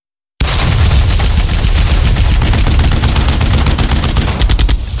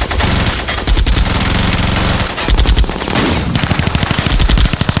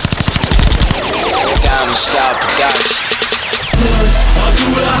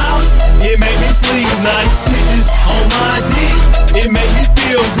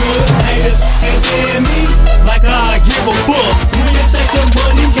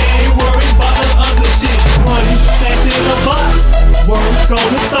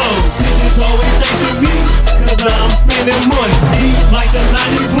stove. Bitches always chasing me, cause I'm spending money. Eat like the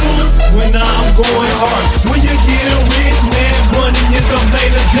 90 Bulls when I'm going hard. When you getting rich, man, money is the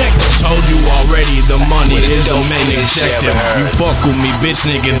main objective. Told you already, the money is the main objective. You fuck with me, bitch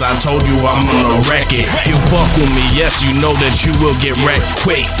niggas, I told you I'm gonna wreck it. You fuck with me, yes, you know that you will get wrecked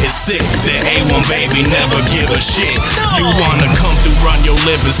quick. It's sick, the A1 baby never give a shit. You wanna come through, run your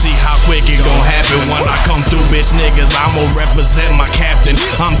lip and see how quick it gon' happen. When I come through, bitch niggas, I'ma represent my captain.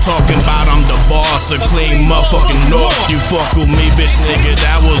 I'm talking about I'm the boss, a clean motherfucking north. You fuck with me, bitch nigga,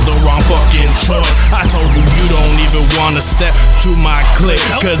 that was the wrong fucking choice. I told you you don't even wanna step to my clique,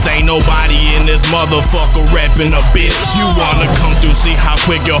 cause ain't nobody in this motherfucker reppin' a bitch. You wanna come through, see how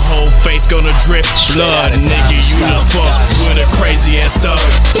quick your whole face gonna drip blood, nigga, you just fuck with a crazy ass thug.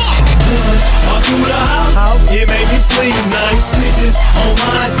 All through the house, it made me sleep nice. Bitches on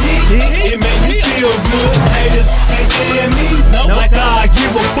my dick, it made me feel good. Haters can't stand me, like I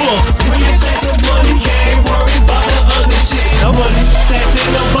give a fuck. When you chasing money, you ain't worried about the other shit. No money stashed in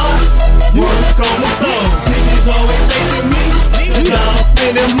the box, work on the stove. Bitches always chasing me, cause I'm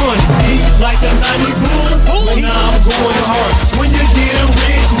spending money. Eat like the 90 Bulls when I'm going hard. When you getting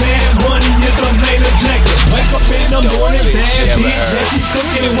rich, man, money is the main objective. Wake up in the morning, bad bitch, that she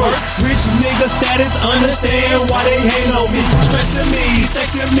cooking work. Rich nigga status, understand why they hate on me. Stressing me,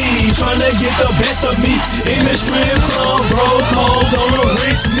 sexing me, trying to get the best of me. In the strip club, broke hoes on a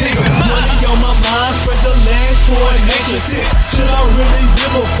rich nigga. Money on my mind, stretch your legs for an extra tip. Should I really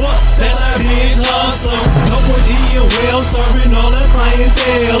give a fuck? That's a bitch hustle. No one eating well, serving all the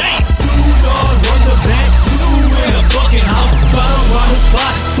clientele. $2 worth of back, two in a fucking house. Try to run the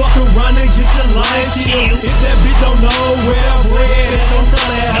spot, fuck around and get your lion killed. If that bitch don't know where the bread at, don't tell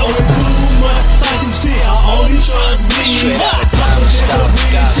that hoe it's too much spicy shit. I only trust me. Stop,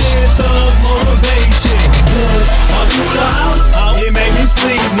 thug motivation. All through the house, it made me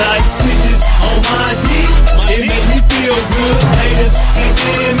sleep nice. Bitches on my dick, it made me feel good. Haters can't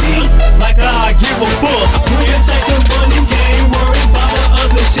stand me, like I give a fuck. When you chasing money, you ain't worried about the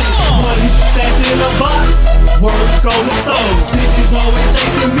other shit. Money stashed in a box, work on the stove. Bitches always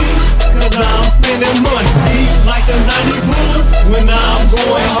chasing me, cause I'm spending money. Eat like the 90 Bulls when I'm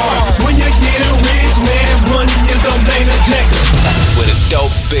going hard. When you getting rich, man, money is the main objective. With a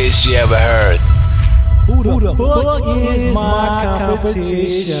dope bitch you ever heard. Who the fuck is my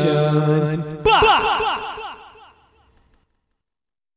competition?